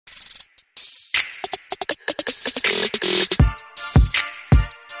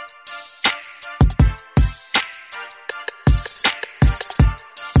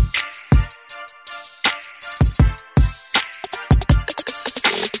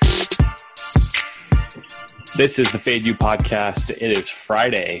This is the Fade You podcast. It is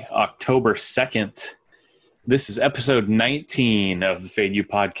Friday, October 2nd. This is episode 19 of the Fade You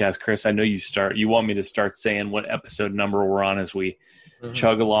podcast. Chris, I know you want me to start saying what episode number we're on as we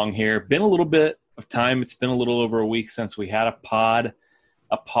chug along here. Been a little bit of time. It's been a little over a week since we had a pod.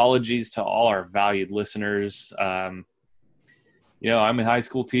 Apologies to all our valued listeners. I'm a high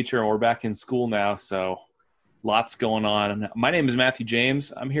school teacher and we're back in school now, so lots going on. My name is Matthew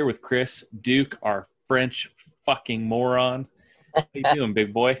James. I'm here with Chris Duke, our French fucking moron. How you doing,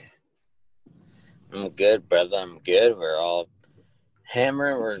 big boy? I'm good, brother. I'm good. We're all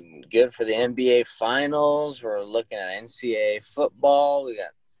hammering. We're good for the NBA Finals. We're looking at NCAA football. We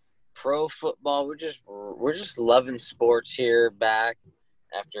got pro football. We're just loving sports here back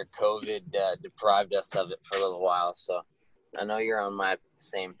after COVID deprived us of it for a little while. So I know you're on my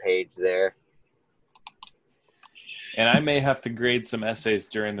same page there. And I may have to grade some essays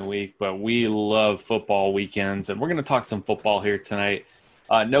during the week, but we love football weekends, and we're going to talk some football here tonight.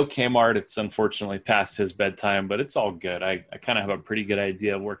 No Kmart. It's unfortunately past his bedtime, but it's all good. I kind of have a pretty good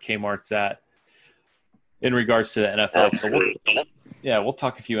idea of where Kmart's at in regards to the NFL. So we'll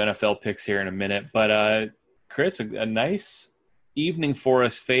talk a few NFL picks here in a minute. But Chris, a nice evening for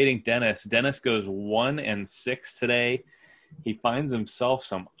us fading Dennis. Dennis goes 1-6 today. He finds himself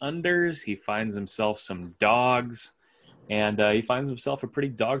some unders. He finds himself some dogs. And he finds himself a pretty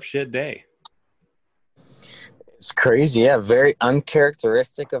dog shit day. It's crazy. Yeah, very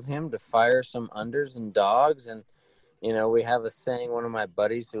uncharacteristic of him to fire some unders and dogs. And, we have a saying, one of my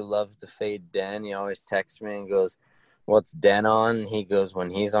buddies who loves to fade Den, he always texts me and goes, "What's Den on?" He goes,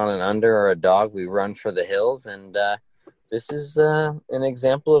 "When he's on an under or a dog, we run for the hills." And this is an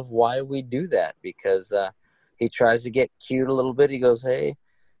example of why we do that, because he tries to get cute a little bit. He goes, "Hey,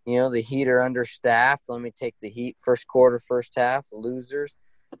 the Heat are understaffed. Let me take the Heat first quarter, first half, losers."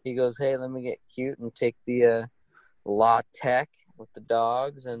 He goes, "Hey, let me get cute and take the La Tech with the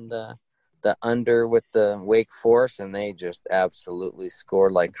dogs and the under with the Wake Forest." And they just absolutely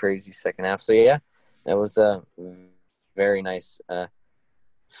scored like crazy second half. So, yeah, that was a very nice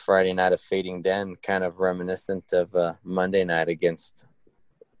Friday night of fading Den, kind of reminiscent of Monday night against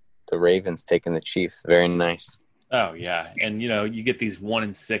the Ravens taking the Chiefs. Very nice. Oh, yeah. And, you get these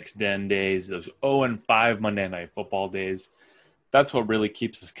 1-6 Den days, those 0-5 Monday Night Football days. That's what really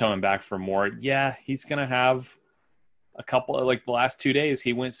keeps us coming back for more. Yeah, he's going to have a couple of, like the last 2 days,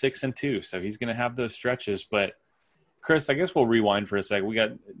 he went 6-2. So he's going to have those stretches. But, Chris, I guess we'll rewind for a second. We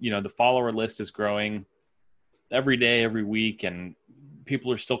got, the follower list is growing every day, every week. And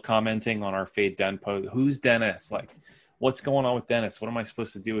people are still commenting on our Fade Den post. Who's Dennis? Like, what's going on with Dennis? What am I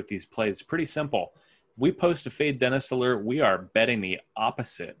supposed to do with these plays? It's pretty simple. We post a Fade Dennis alert, we are betting the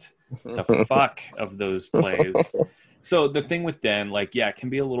opposite to fuck of those plays. So the thing with Den, it can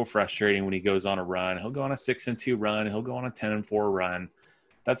be a little frustrating when he goes on a run. He'll go on a 6-2 run. He'll go on a 10-4 run.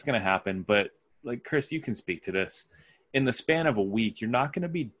 That's going to happen. But, Chris, you can speak to this. In the span of a week, you're not going to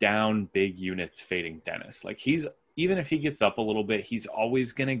be down big units fading Dennis. Even if he gets up a little bit, he's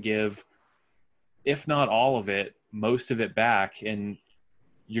always going to give, if not all of it, most of it back. And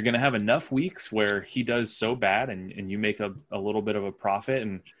you're going to have enough weeks where he does so bad and you make a little bit of a profit.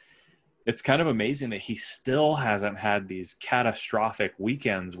 And it's kind of amazing that he still hasn't had these catastrophic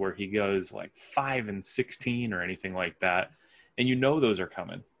weekends where he goes 5-16 or anything like that. And those are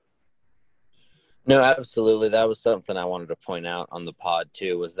coming. No, absolutely. That was something I wanted to point out on the pod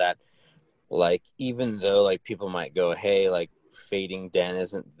too, was that even though people might go, "Hey, fading Den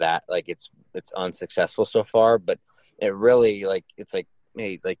isn't that it's unsuccessful so far," but it really it's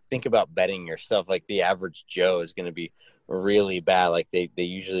hey, think about betting yourself. The average Joe is going to be really bad. They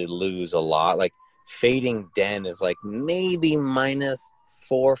usually lose a lot. Fading Den is maybe minus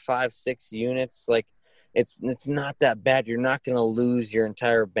 4, 5, 6 units. It's not that bad. You're not going to lose your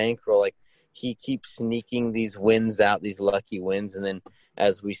entire bankroll. He keeps sneaking these wins out, these lucky wins. And then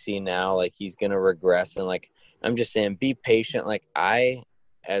as we see now, he's going to regress. And I'm just saying, be patient.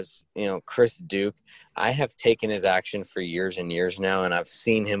 As Chris Duke, I have taken his action for years and years now, and I've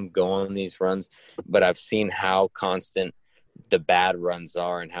seen him go on these runs, but I've seen how constant the bad runs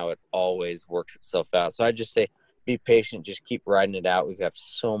are and how it always works itself out. So I just say, be patient, just keep riding it out. We've got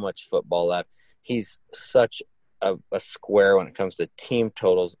so much football left. He's such a square when it comes to team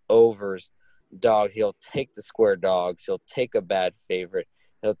totals, overs, dog. He'll take the square dogs. He'll take a bad favorite.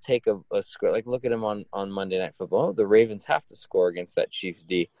 He'll take a score. Look at him on Monday Night Football. Oh, the Ravens have to score against that Chiefs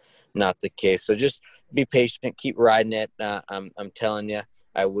D. Not the case. So just be patient. Keep riding it. I'm telling you,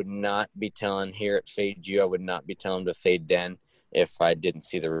 I would not be telling here at Fade You. I would not be telling to fade Den if I didn't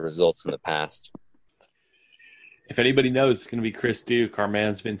see the results in the past. If anybody knows, it's going to be Chris Duke. Our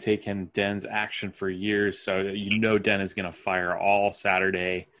man's been taking Den's action for years, so Den is going to fire all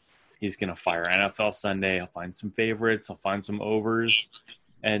Saturday. He's going to fire NFL Sunday. He'll find some favorites. He'll find some overs.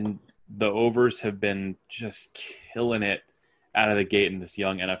 And the overs have been just killing it out of the gate in this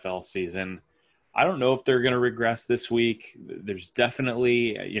young NFL season. I don't know if they're going to regress this week. There's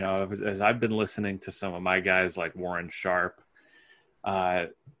definitely, as I've been listening to some of my guys like Warren Sharp, a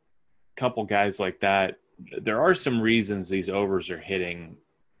couple guys like that, there are some reasons these overs are hitting.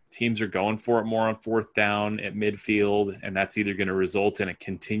 Teams are going for it more on fourth down at midfield, and that's either going to result in a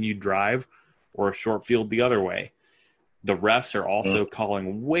continued drive or a short field the other way. The refs are also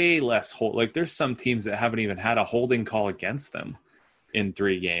calling way less hold. Like, there's some teams that haven't even had a holding call against them in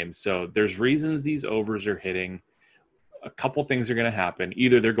 3 games. So there's reasons these overs are hitting. A couple things are going to happen.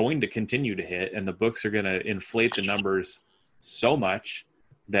 Either they're going to continue to hit and the books are going to inflate the numbers so much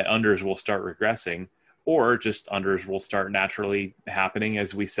that unders will start regressing, or just unders will start naturally happening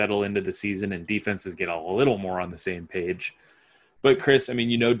as we settle into the season and defenses get a little more on the same page. But Chris,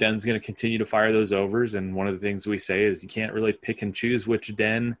 Den's going to continue to fire those overs. And one of the things we say is you can't really pick and choose which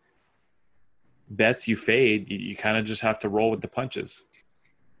Den bets you fade. You kind of just have to roll with the punches.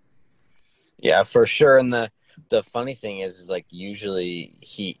 Yeah, for sure. And the funny thing is like usually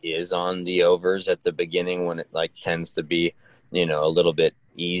he is on the overs at the beginning when it like tends to be, a little bit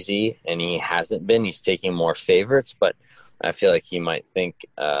easy, and he hasn't been. He's taking more favorites, but I feel like he might think,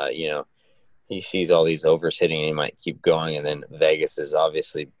 he sees all these overs hitting and he might keep going, and then Vegas is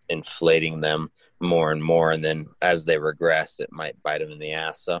obviously inflating them more and more, and then as they regress, it might bite him in the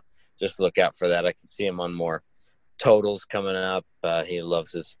ass. So just look out for that. I can see him on more totals coming up. He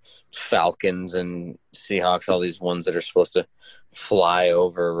loves his Falcons and Seahawks, all these ones that are supposed to fly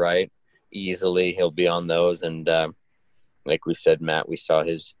over right easily. He'll be on those, and like we said, Matt, we saw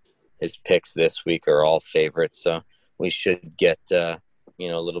his picks this week are all favorites, so we should get a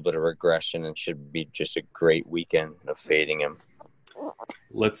little bit of regression and should be just a great weekend of fading him.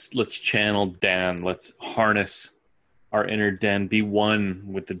 Let's channel Dan. Let's harness our inner Den. Be one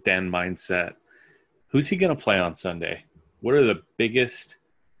with the Den mindset. Who's he going to play on Sunday? What are the biggest,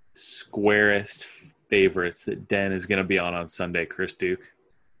 squarest favorites that Den is going to be on Sunday, Chris Duke?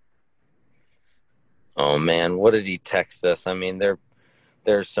 Oh man, what did he text us?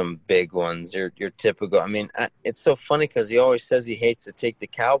 There's some big ones. Your typical. It's so funny because he always says he hates to take the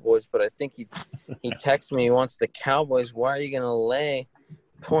Cowboys, but I think he texts me he wants the Cowboys. Why are you going to lay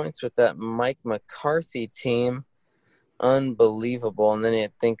points with that Mike McCarthy team? Unbelievable. And then you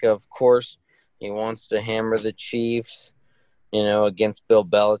think, of course, he wants to hammer the Chiefs, against Bill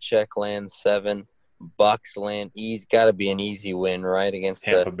Belichick, land 7. Bucks land. He's got to be an easy win, right? Against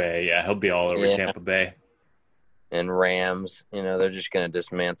Tampa Bay. Yeah, he'll be all over Tampa Bay. And Rams, they're just going to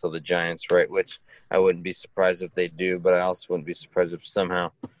dismantle the Giants, right? Which I wouldn't be surprised if they do, but I also wouldn't be surprised if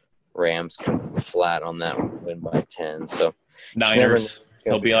somehow Rams come flat on that win by 10. So Niners.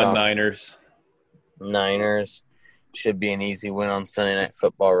 He'll be on Niners. Niners should be an easy win on Sunday Night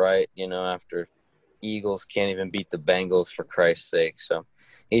Football, right? After Eagles can't even beat the Bengals for Christ's sake. So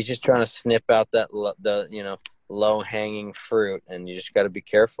he's just trying to snip out that low-hanging fruit, and you just got to be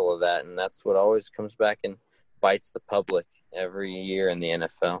careful of that. And that's what always comes back and bites the public every year in the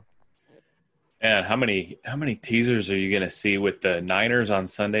NFL. And how many teasers are you going to see with the Niners on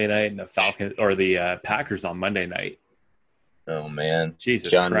Sunday night and the Falcons or the Packers on Monday night? Oh man,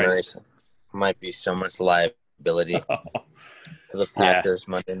 Jesus John Christ! Murray might be so much liability to the Packers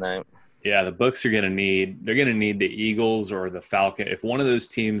Monday night. Yeah, the books are going to need the Eagles or the Falcons. If one of those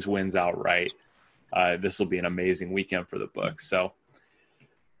teams wins outright, this will be an amazing weekend for the books. So,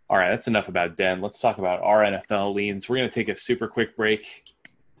 all right, that's enough about Den. Let's talk about our NFL leans. We're going to take a super quick break,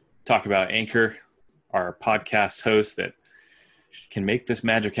 talk about Anchor, our podcast host that can make this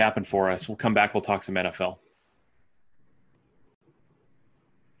magic happen for us. We'll come back. We'll talk some NFL.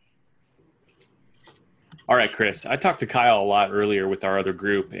 All right, Chris, I talked to Kyle a lot earlier with our other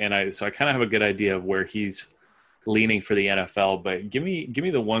group, and I kind of have a good idea of where he's leaning for the NFL, but give me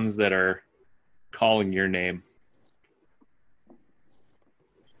the ones that are calling your name.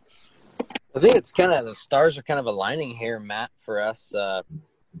 I think it's kind of the stars are kind of aligning here, Matt, for us.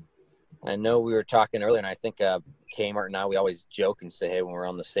 I know we were talking earlier, and I think Kmart and I, we always joke and say, hey, when we're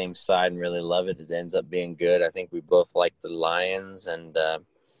on the same side and really love it, it ends up being good. I think we both like the Lions, and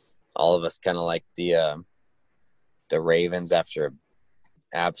all of us kind of like the Ravens after an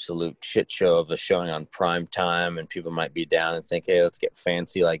absolute shit show of a showing on prime time, and people might be down and think, hey, let's get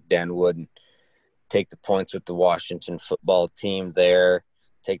fancy like Den would and take the points with the Washington football team there,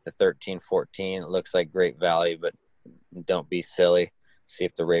 take the 13-14. It looks like great value, but don't be silly. See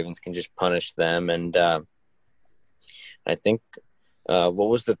if the Ravens can just punish them. And I think what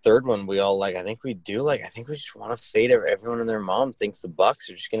was the third one we all like? I think we just want to fade everyone and their mom thinks the Bucks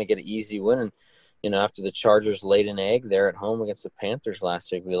are just going to get an easy win. And, after the Chargers laid an egg there at home against the Panthers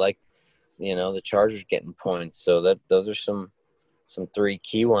last week, we like, the Chargers getting points. So those are some three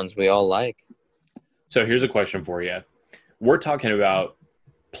key ones we all like. So here's a question for you. We're talking about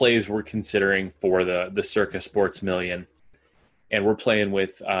plays we're considering for the Circa Sports Million, and we're playing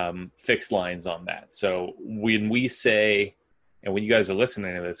with fixed lines on that. So when we say, and when you guys are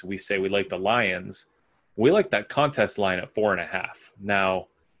listening to this, we say we like the Lions, we like that contest line at 4.5. Now,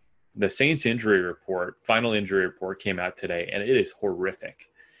 the Saints final injury report came out today, and it is horrific.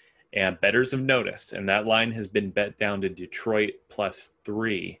 And bettors have noticed, and that line has been bet down to Detroit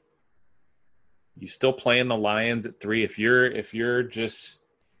 +3. You still playing the Lions at 3? If you're just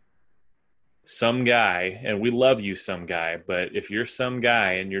some guy, and we love you, some guy, but if you're some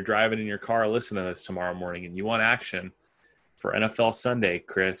guy and you're driving in your car listening to this tomorrow morning and you want action for NFL Sunday,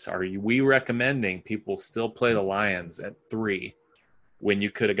 Chris, are we recommending people still play the Lions at 3 when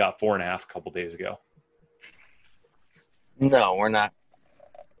you could have got 4.5 a couple days ago? No, we're not.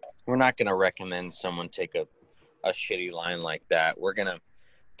 We're not going to recommend someone take a shitty line like that. We're going to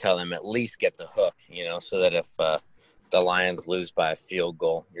tell them at least get the hook, so that if the Lions lose by a field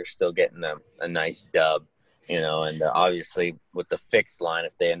goal, you're still getting a nice dub, and obviously with the fixed line,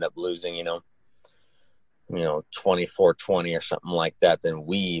 if they end up losing, 24-20 or something like that, then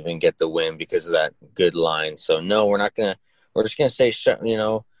we even get the win because of that good line. So no, we're just going to say,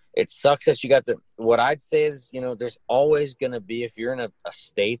 it sucks that you got what I'd say is, there's always going to be, if you're in a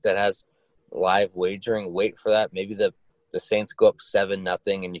state that has live wagering, wait for that. Maybe the Saints go up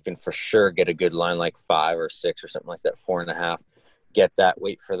 7-0 and you can for sure get a good line like 5 or 6 or something like that, 4.5. Get that,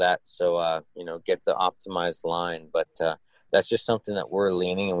 wait for that. So, get the optimized line. But that's just something that we're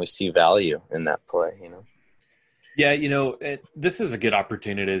leaning and we see value in that play, Yeah, this is a good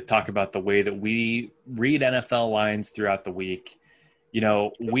opportunity to talk about the way that we read NFL lines throughout the week.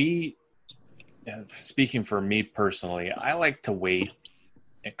 Speaking for me personally, I like to wait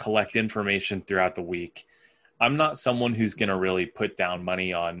and collect information throughout the week. I'm not someone who's going to really put down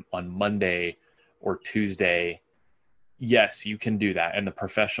money on Monday or Tuesday. Yes, you can do that, and the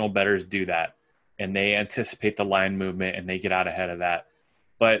professional bettors do that, and they anticipate the line movement, and they get out ahead of that.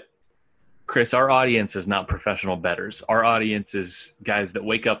 But, Chris, our audience is not professional bettors. Our audience is guys that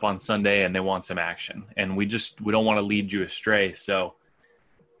wake up on Sunday and they want some action, and we don't want to lead you astray. So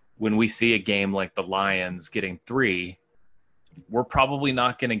when we see a game like the Lions getting 3, we're probably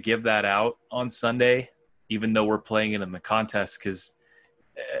not going to give that out on Sunday, even though we're playing it in the contest, because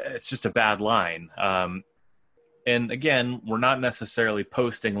it's just a bad line. And again, we're not necessarily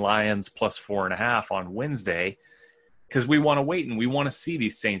posting Lions +4.5 on Wednesday because we want to wait and we want to see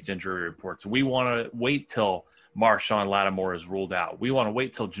these Saints injury reports. We want to wait till Marshawn Lattimore is ruled out. We want to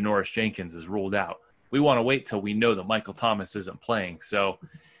wait till Janoris Jenkins is ruled out. We want to wait till we know that Michael Thomas isn't playing. So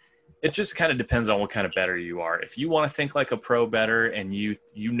it just kind of depends on what kind of bettor you are. If you want to think like a pro bettor and you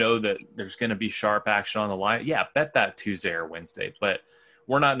know that there's going to be sharp action on the line, yeah, bet that Tuesday or Wednesday. But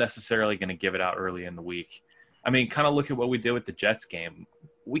we're not necessarily going to give it out early in the week. I mean, kind of look at what we did with the Jets game.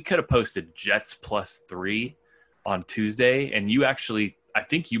 We could have posted Jets +3 on Tuesday, and you actually, I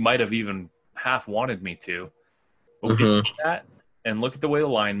think you might have even half wanted me to. But we didn't do that, and look at the way the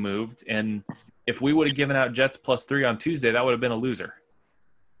line moved. And if we would have given out Jets +3 on Tuesday, that would have been a loser.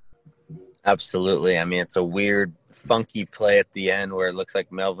 Absolutely. I mean, it's a weird, funky play at the end where it looks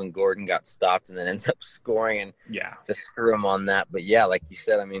like Melvin Gordon got stopped and then ends up scoring, and to screw him on that. But yeah, like you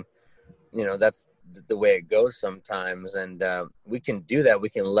said, I mean, that's the way it goes sometimes. And we can do that. We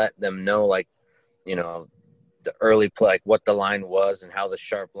can let them know, like, the early play, like what the line was and how the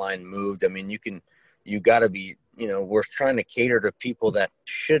sharp line moved. I mean, you got to be, we're trying to cater to people that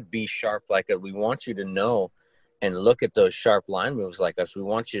should be sharp like us. We want you to know and look at those sharp line moves like us. We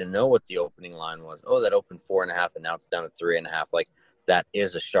want you to know what the opening line was. Oh, that opened 4.5 and now it's down to 3.5. Like, that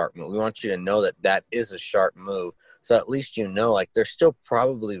is a sharp move. We want you to know that is a sharp move. So at least like there's still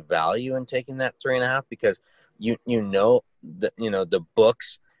probably value in taking that 3.5 because the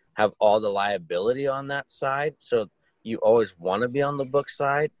books have all the liability on that side. So you always want to be on the book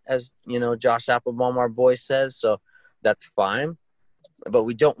side, as Josh Applebaum, our boy, says. So that's fine. But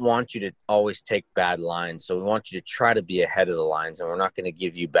we don't want you to always take bad lines. So we want you to try to be ahead of the lines, and we're not going to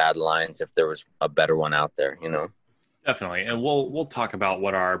give you bad lines if there was a better one out there, Definitely. And we'll talk about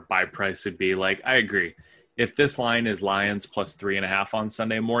what our buy price would be. Like, I agree. If this line is Lions +3.5 on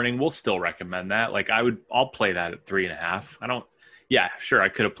Sunday morning, we'll still recommend that. Like, I'll play that at 3.5. I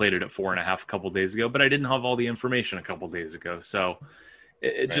could have played it at 4.5 a couple days ago, but I didn't have all the information a couple days ago. So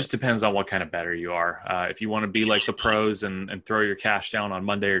It just depends on what kind of bettor you are. If you want to be like the pros and throw your cash down on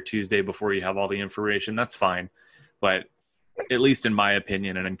Monday or Tuesday before you have all the information, that's fine. But at least in my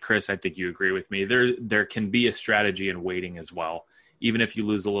opinion, and Chris, I think you agree with me, there can be a strategy in waiting as well. Even if you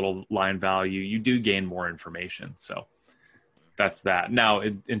lose a little line value, you do gain more information. So that's that. Now,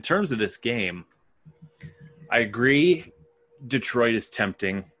 in terms of this game, I agree Detroit is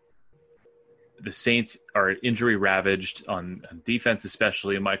tempting. The Saints are injury ravaged on defense,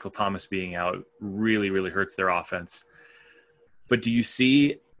 especially Michael Thomas being out really, really hurts their offense. But do you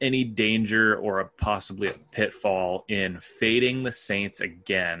see any danger or possibly a pitfall in fading the Saints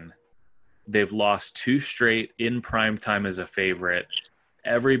again? They've lost 2 straight in prime time as a favorite.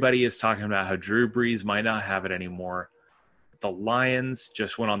 Everybody is talking about how Drew Brees might not have it anymore. The Lions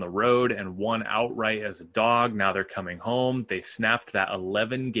just went on the road and won outright as a dog. Now they're coming home. They snapped that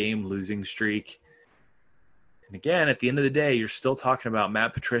 11-game losing streak. And again, at the end of the day, you're still talking about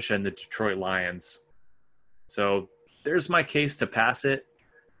Matt Patricia and the Detroit Lions. So there's my case to pass it.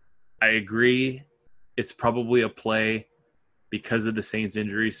 I agree it's probably a play because of the Saints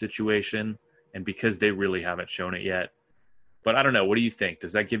injury situation and because they really haven't shown it yet. But I don't know. What do you think?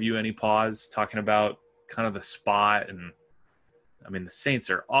 Does that give you any pause talking about kind of the spot? And I mean, the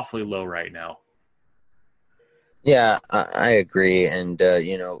Saints are awfully low right now. Yeah, I agree. And,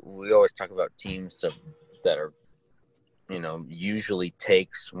 we always talk about teams that are, usually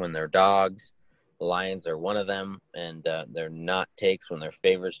takes when they're dogs. The Lions are one of them, and they're not takes when they're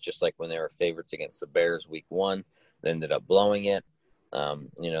favorites, just like when they were favorites against the Bears week 1. They ended up blowing it.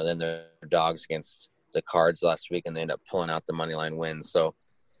 Then they're dogs against the Cards last week, and they end up pulling out the money line win. So,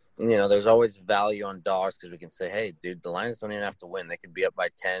 there's always value on dogs because we can say, hey, dude, the Lions don't even have to win. They could be up by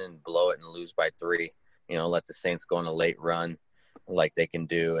 10 and blow it and lose by 3. Let the Saints go on a late run like they can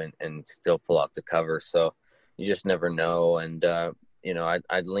do and still pull out the cover. So you just never know. And,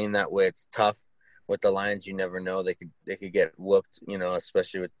 I'd lean that way. It's tough with the Lions. You never know. They could get whooped,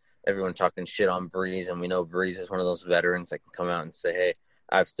 especially with everyone talking shit on Brees. And we know Brees is one of those veterans that can come out and say, hey,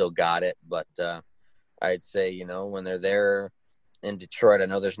 I've still got it. But I'd say, when they're there in Detroit, I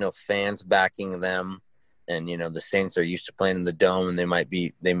know there's no fans backing them. And, the Saints are used to playing in the Dome, and they might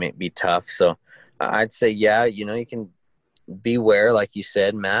be tough. So I'd say, yeah, you can beware, like you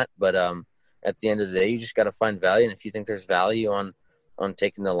said, Matt. But at the end of the day, you just got to find value. And if you think there's value on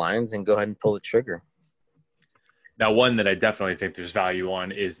taking the Lions, and go ahead and pull the trigger. Now, one that I definitely think there's value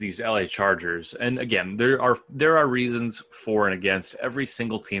on is these LA Chargers. And again, there are reasons for and against every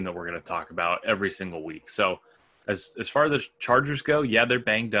single team that we're going to talk about every single week. So as far as the Chargers go, yeah, they're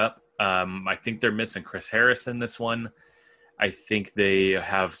banged up. I think they're missing Chris Harris in this one. I think they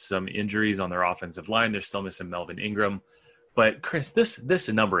have some injuries on their offensive line. They're still missing Melvin Ingram. But Chris, this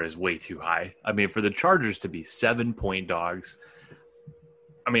number is way too high. I mean, for the Chargers to be 7-point dogs,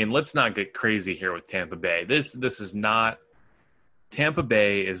 I mean, let's not get crazy here with Tampa Bay. This is not – Tampa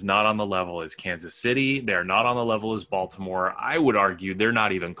Bay is not on the level as Kansas City. They're not on the level as Baltimore. I would argue they're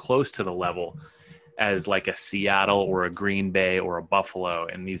not even close to the level as like a Seattle or a Green Bay or a Buffalo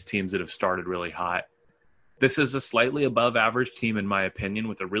and these teams that have started really hot. This is a slightly above average team, in my opinion,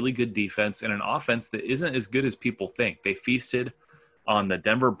 with a really good defense and an offense that isn't as good as people think. They feasted on the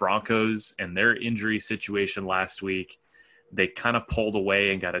Denver Broncos and their injury situation last week. They kind of pulled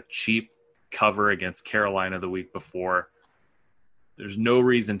away and got a cheap cover against Carolina the week before. There's no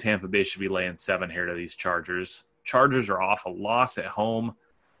reason Tampa Bay should be laying 7 here to these Chargers. Chargers are off a loss at home.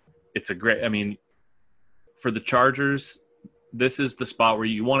 It's a great – I mean, for the Chargers, this is the spot where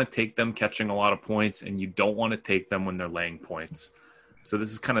you want to take them catching a lot of points, and you don't want to take them when they're laying points. So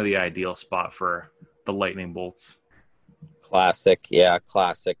this is kind of the ideal spot for the Lightning Bolts. Classic. Yeah,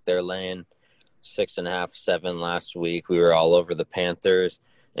 classic. They're laying 6.5, 7 last week. We were all over the Panthers,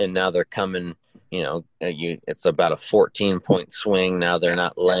 and now they're coming, it's about a 14-point swing. Now they're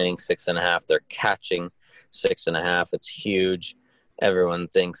not laying 6.5. They're catching 6.5. It's huge. Everyone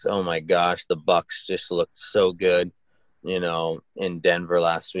thinks, oh my gosh, the Bucks just looked so good, in Denver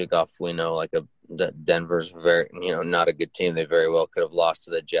last week off. We know Denver's very, not a good team. They very well could have lost to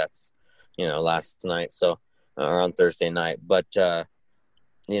the Jets, last night. So, or on Thursday night. But, the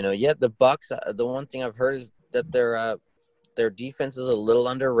Bucks, the one thing I've heard is that their defense is a little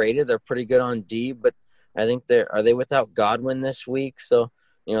underrated. They're pretty good on D, but I think are they without Godwin this week? So,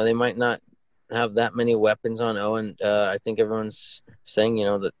 they might not have that many weapons on O. And I think everyone's saying,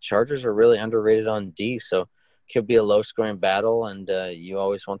 the Chargers are really underrated on D. So it could be a low-scoring battle, and you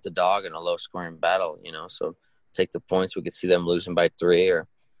always want the dog in a low-scoring battle, So take the points. We could see them losing by 3 or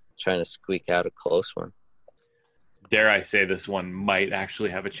trying to squeak out a close one. Dare I say this one might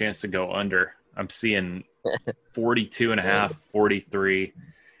actually have a chance to go under. I'm seeing 42 and a half, 43.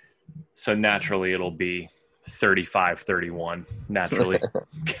 So naturally it'll be 35-31. Naturally.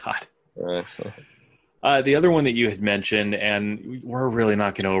 God. The other one that you had mentioned, and we're really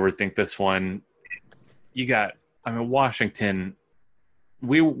not going to overthink this one. Washington,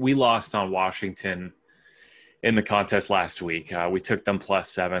 we lost on Washington in the contest last week. We took them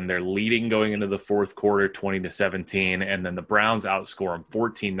 +7. They're leading going into the fourth quarter, 20-17, and then the Browns outscore them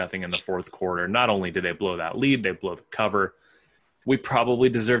 14-0 in the fourth quarter. Not only did they blow that lead, they blow the cover. We probably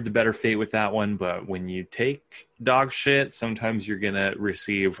deserved a better fate with that one, but when you take dog shit, sometimes you're going to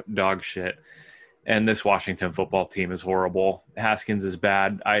receive dog shit. And this Washington football team is horrible. Haskins is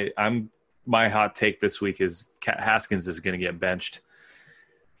bad. My hot take this week is Haskins is going to get benched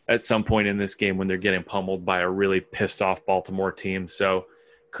at some point in this game when they're getting pummeled by a really pissed off Baltimore team. So,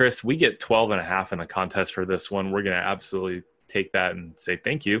 Chris, we get 12.5 in a contest for this one. We're going to absolutely take that and say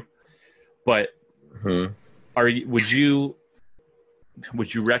thank you. But would you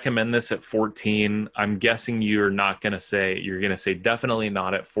recommend this at 14? I'm guessing you're going to say definitely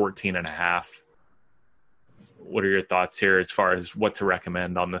not at 14.5. What are your thoughts here as far as what to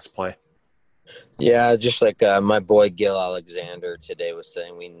recommend on this play? Yeah, just like my boy Gil Alexander today was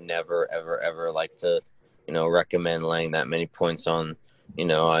saying, we never, ever, ever like to, recommend laying that many points on,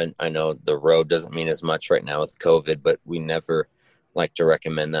 I know the road doesn't mean as much right now with COVID, but we never like to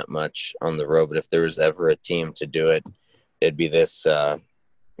recommend that much on the road. But if there was ever a team to do it, it'd be this,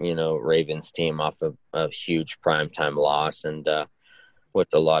 Ravens team off of a huge primetime loss. And with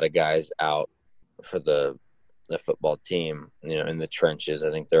a lot of guys out for the football team, in the trenches.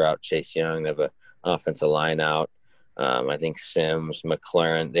 I think they're out Chase Young. They have an offensive line out. I think Sims,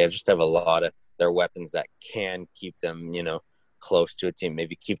 McLaren. They just have a lot of their weapons that can keep them, close to a team,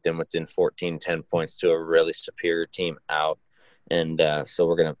 maybe keep them within 10 points to a really superior team out. And so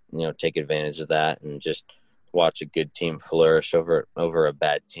we're going to, take advantage of that and just watch a good team flourish over a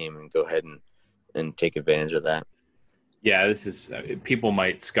bad team and go ahead and take advantage of that. Yeah, this is people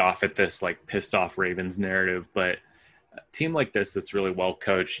might scoff at this like pissed off Ravens narrative, but a team like this that's really well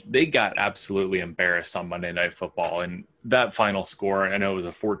coached, they got absolutely embarrassed on Monday Night Football. And that final score, I know it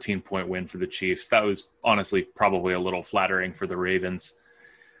was a 14-point win for the Chiefs. That was honestly probably a little flattering for the Ravens.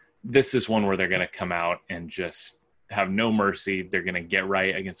 This is one where they're going to come out and just have no mercy. They're going to get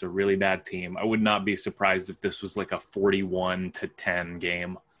right against a really bad team. I would not be surprised if this was like a 41-10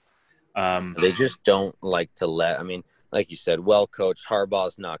 game. They just don't like to like you said, well coached.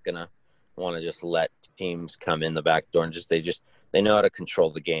 Harbaugh's not gonna want to just let teams come in the back door and they know how to control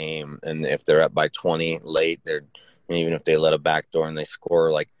the game. And if they're up by 20 late, and even if they let a back door and they score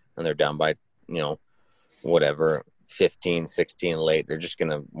and they're down by 15, 16 late, they're just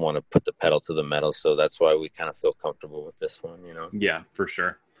gonna want to put the pedal to the metal. So that's why we kind of feel comfortable with this one. Yeah, for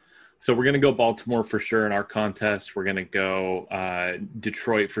sure. So we're going to go Baltimore for sure in our contest. We're going to go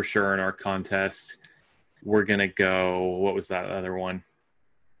Detroit for sure in our contest. We're going to go, what was that other one?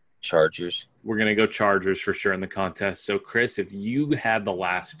 Chargers. We're going to go Chargers for sure in the contest. So, Chris, if you had the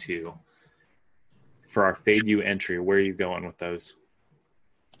last two for our Fade You entry, where are you going with those?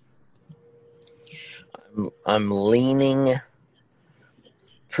 I'm leaning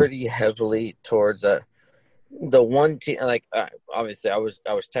pretty heavily towards the one team. Obviously, I was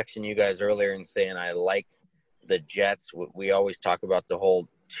texting you guys earlier and saying I like the Jets. We always talk about the whole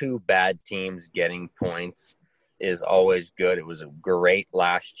two bad teams getting points is always good. It was great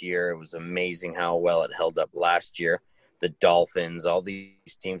last year. It was amazing how well it held up last year. The Dolphins, all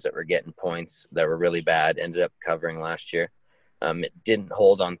these teams that were getting points that were really bad ended up covering last year. It didn't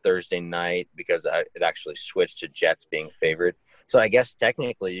hold on Thursday night because it actually switched to Jets being favored. So I guess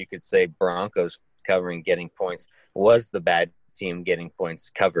technically you could say Broncos covering getting points was the bad team getting points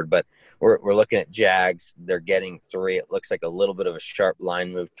covered, but we're looking at Jags. They're getting 3. It looks like a little bit of a sharp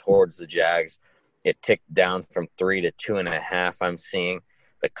line move towards the Jags. It ticked down from 3 to 2.5. I'm seeing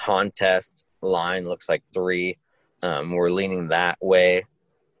the contest line looks like 3. We're leaning that way,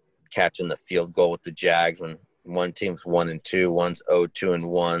 catching the field goal with the Jags when one team's 1-2, one's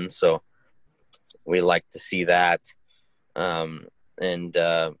 0-2-1. So we like to see that.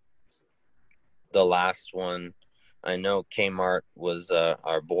 The last one, I know Kmart was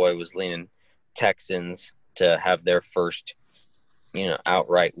our boy was leaning Texans to have their first,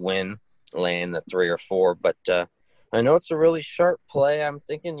 outright win, laying the 3 or 4. But I know it's a really sharp play. I'm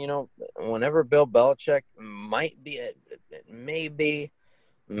thinking, whenever Bill Belichick may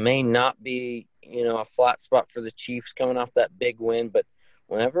not be, a flat spot for the Chiefs coming off that big win. But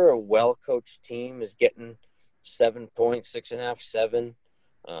whenever a well-coached team is getting 7 points, 6.5, 7,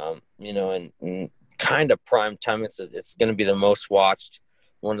 and kind of prime time, it's going to be the most watched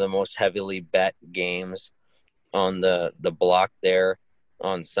one of the most heavily bet games on the block there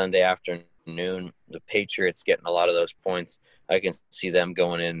on Sunday afternoon. The Patriots getting a lot of those points. I can see them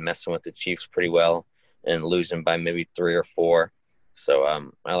going in, messing with the Chiefs pretty well and losing by maybe 3 or 4. So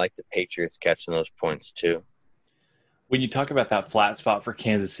I like the Patriots catching those points too. When you talk about that flat spot for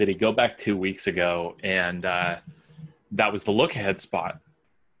Kansas City, go back 2 weeks ago, and that was the look-ahead spot.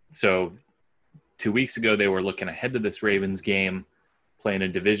 So 2 weeks ago, they were looking ahead to this Ravens game, playing a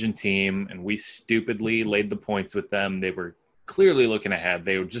division team, and we stupidly laid the points with them. They were clearly looking ahead.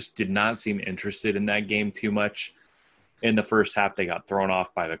 They just did not seem interested in that game too much. In the first half, they got thrown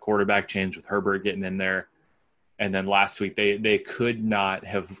off by the quarterback change with Herbert getting in there. And then last week, they could not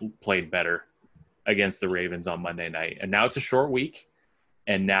have played better against the Ravens on Monday night. And now it's a short week,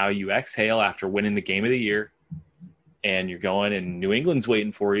 and now you exhale after winning the game of the year, and you're going, and New England's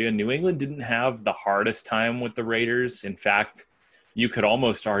waiting for you. And New England didn't have the hardest time with the Raiders. In fact, you could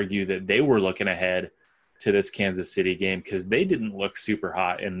almost argue that they were looking ahead to this Kansas City game because they didn't look super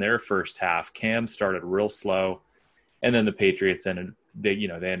hot in their first half. Cam started real slow, and then the Patriots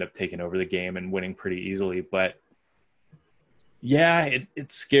ended up taking over the game and winning pretty easily. But yeah,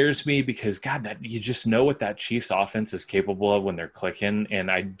 it scares me because, God, that you just know what that Chiefs offense is capable of when they're clicking,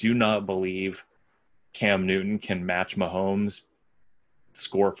 and I do not believe Cam Newton can match Mahomes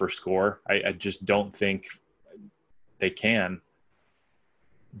score for score. I just don't think they can.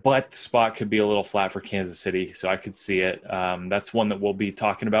 But the spot could be a little flat for Kansas City, so I could see it. That's one that we'll be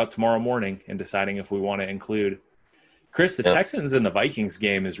talking about tomorrow morning and deciding if we want to include. Chris, the Texans and the Vikings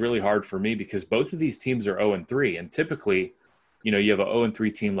game is really hard for me because both of these teams are 0-3, and typically – you have a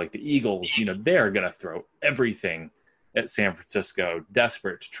 0-3 team like the Eagles, they're going to throw everything at San Francisco,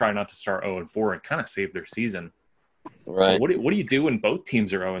 desperate to try not to start 0-4 and kind of save their season. Right. What do you do when both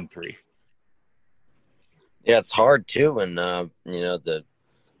teams are 0-3? Yeah, it's hard too when, an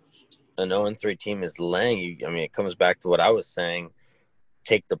 0-3 team is laying. It comes back to what I was saying.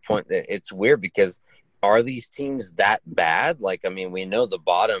 Take the point that it's weird because are these teams that bad? We know the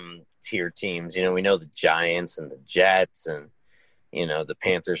bottom tier teams, we know the Giants and the Jets and, the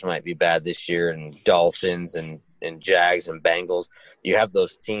Panthers might be bad this year, and Dolphins and Jags and Bengals. You have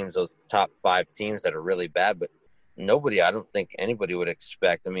those teams, those top 5 teams that are really bad, but I don't think anybody would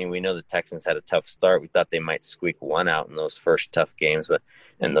expect. We know the Texans had a tough start. We thought they might squeak one out in those first tough games,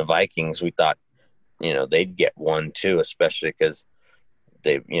 and the Vikings, we thought, they'd get one too, especially because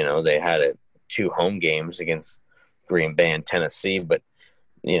they had 2 home games against Green Bay and Tennessee, but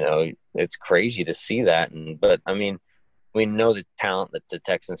it's crazy to see that. We know the talent that the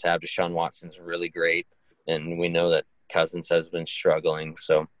Texans have. Deshaun Watson's really great, and we know that Cousins has been struggling.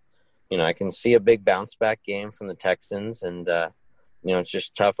 So, I can see a big bounce back game from the Texans, and it's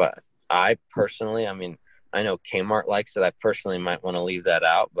just tough. I personally, I know Kmart likes it. I personally might want to leave that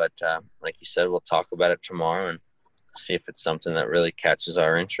out, but like you said, we'll talk about it tomorrow and see if it's something that really catches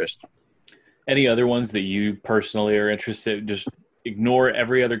our interest. Any other ones that you personally are interested in? Just ignore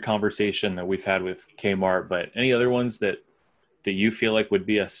every other conversation that we've had with Kmart, but any other ones that you feel like would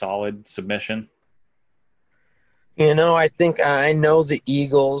be a solid submission? I think I know the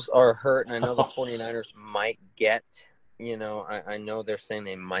Eagles are hurt, and I know the 49ers might get, I know they're saying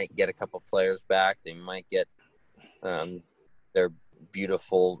they might get a couple players back. They might get their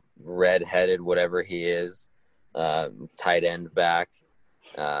beautiful red-headed, whatever he is, tight end back.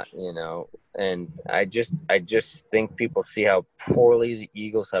 And I just think people see how poorly the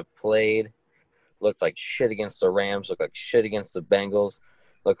Eagles have played. Looked like shit against the Rams, looked like shit against the Bengals,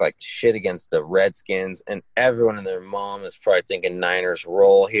 looked like shit against the Redskins, and everyone and their mom is probably thinking Niners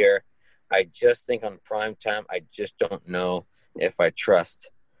roll here. I just think on prime time, I just don't know if I trust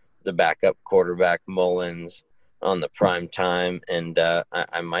the backup quarterback Mullins on the prime time, and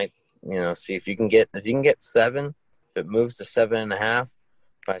I might, see if you can get 7, if it moves to 7.5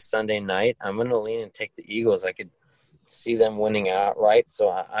 by Sunday night, I'm going to lean and take the Eagles. I could see them winning outright, so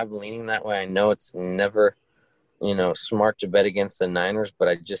I'm leaning that way. I know it's never, smart to bet against the Niners, but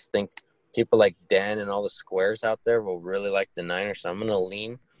I just think people like Dan and all the squares out there will really like the Niners, so I'm going to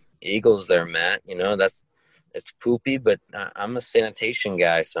lean Eagles there, Matt. It's poopy, but I'm a sanitation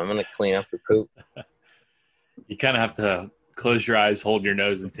guy, so I'm going to clean up the poop. You kind of have to close your eyes, hold your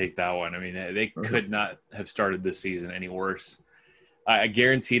nose, and take that one. They could not have started this season any worse. I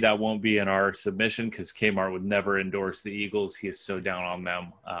guarantee that won't be in our submission because Kmart would never endorse the Eagles. He is so down on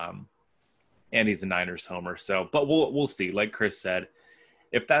them, and he's a Niners homer. So, but we'll see. Like Chris said,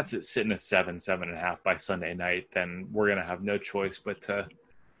 if that's sitting at 7.5 by Sunday night, then we're gonna have no choice but to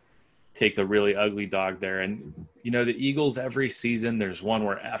take the really ugly dog there. And, the Eagles every season, there's one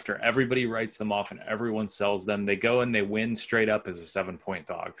where after everybody writes them off and everyone sells them, they go and they win straight up as a 7-point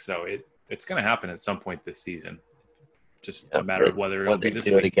dog. So it's going to happen at some point this season. Just a matter of whether it'll be this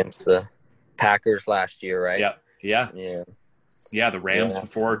week. It against the Packers last year, right? Yeah. The Rams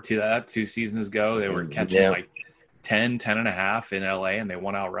before to that 2 seasons ago, they were catching like 10 and a half in LA and they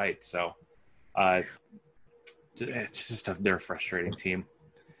won outright. So it's just they're a frustrating team.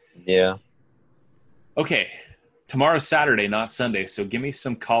 Yeah. Okay. Tomorrow's Saturday, not Sunday. So give me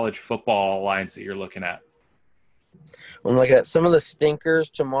some college football lines that you're looking at. I'm looking at some of the stinkers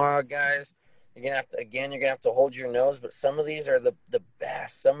tomorrow, guys. You're gonna have to hold your nose, but some of these are the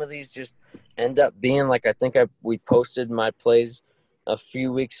best. Some of these just end up being like, I think we posted my plays a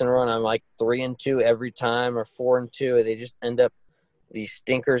few weeks in a row, and I'm like 3-2 every time or 4-2. They just these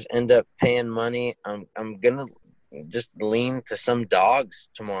stinkers end up paying money. I'm gonna just lean to some dogs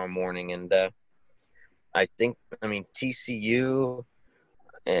tomorrow morning, and I think TCU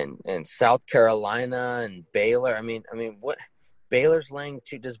and South Carolina and Baylor. I mean what? Baylor's laying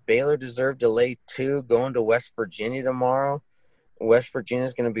 2. Does Baylor deserve to lay 2 going to West Virginia tomorrow? West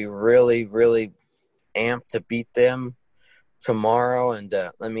Virginia's going to be really, really amped to beat them tomorrow. And,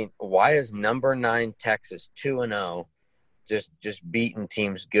 why is number 9 Texas 2-0 just beating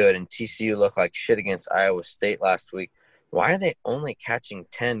teams good? And TCU looked like shit against Iowa State last week. Why are they only catching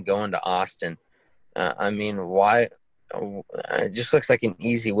 10 going to Austin? Why? It just looks like an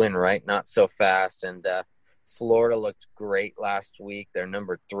easy win, right? Not so fast. And Florida looked great last week. They're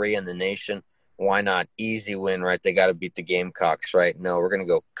number 3 in the nation. Why not? Easy win, right? They got to beat the Gamecocks, right? No, we're going to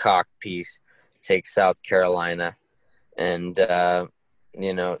go cock piece, take South Carolina. And,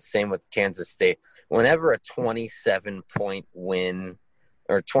 same with Kansas State. Whenever a 27-point win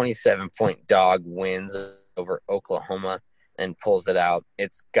or 27-point dog wins over Oklahoma and pulls it out,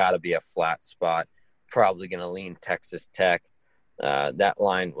 it's got to be a flat spot. Probably going to lean Texas Tech. That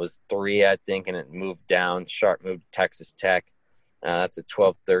line was 3, I think, and it moved down. Sharp moved to Texas Tech. That's a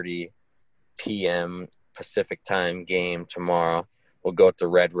 12:30 p.m. Pacific time game tomorrow. We'll go with the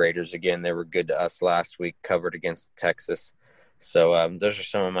Red Raiders again. They were good to us last week, covered against Texas. So those are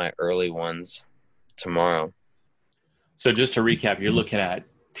some of my early ones tomorrow. So just to recap, you're looking at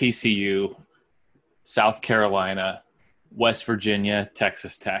TCU, South Carolina, West Virginia,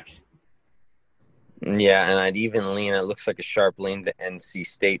 Texas Tech. Yeah, and I'd even lean, it looks like a sharp lean to NC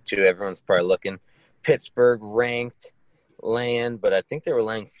State, too. Everyone's probably looking. Pittsburgh ranked land, but I think they were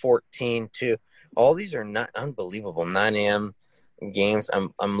laying 14, too. All these are not unbelievable 9 a.m. games.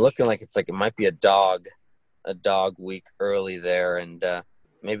 I'm looking like it might be a dog week early there, and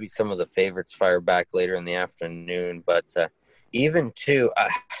maybe some of the favorites fire back later in the afternoon. But even, too,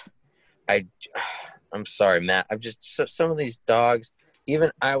 I'm sorry, Matt. Some of these dogs,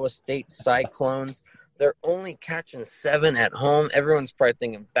 even Iowa State Cyclones, they're only catching 7 at home. Everyone's probably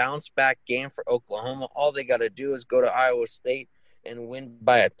thinking bounce back game for Oklahoma. All they got to do is go to Iowa State and win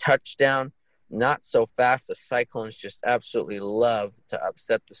by a touchdown. Not so fast. The Cyclones just absolutely love to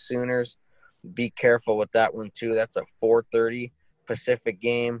upset the Sooners. Be careful with that one, too. That's a 4:30 Pacific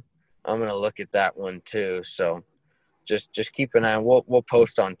game. I'm going to look at that one, too. So just keep an eye. We'll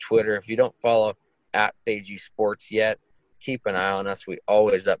post on Twitter. If you don't follow at Fagey Sports yet, keep an eye on us. We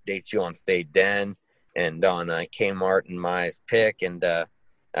always update you on Fade Den and on Kmart and My's pick, and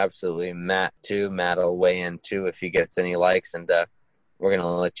absolutely Matt too. Matt will weigh in too if he gets any likes, and we're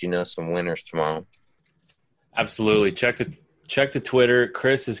gonna let you know some winners tomorrow. Absolutely. Check the Twitter.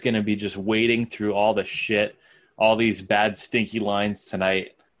 Chris is gonna be just wading through all the shit, all these bad stinky lines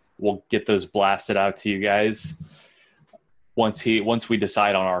tonight. We'll get those blasted out to you guys once we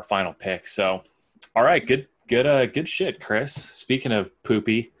decide on our final pick. So, all right, good shit, Chris. Speaking of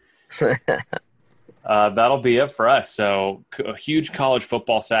poopy, that'll be it for us. So a huge college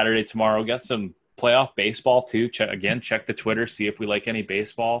football Saturday tomorrow. Got some playoff baseball too. Check the Twitter, see if we like any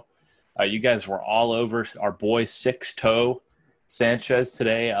baseball. You guys were all over our boy Six-Toe Sanchez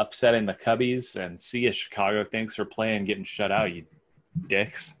today, upsetting the Cubbies, and see ya Chicago. Thanks for playing, getting shut out, you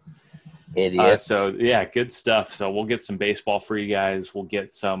dicks. Idiots. So yeah, good stuff. So we'll get some baseball for you guys. We'll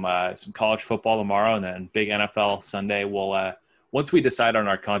get some college football tomorrow, and then big NFL Sunday. We'll once we decide on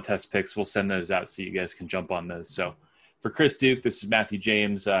our contest picks, we'll send those out so you guys can jump on those. So for Chris Duke, this is Matthew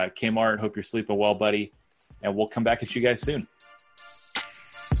James, Kmart. Hope you're sleeping well, buddy, and we'll come back at you guys soon.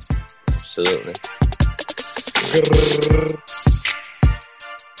 Absolutely.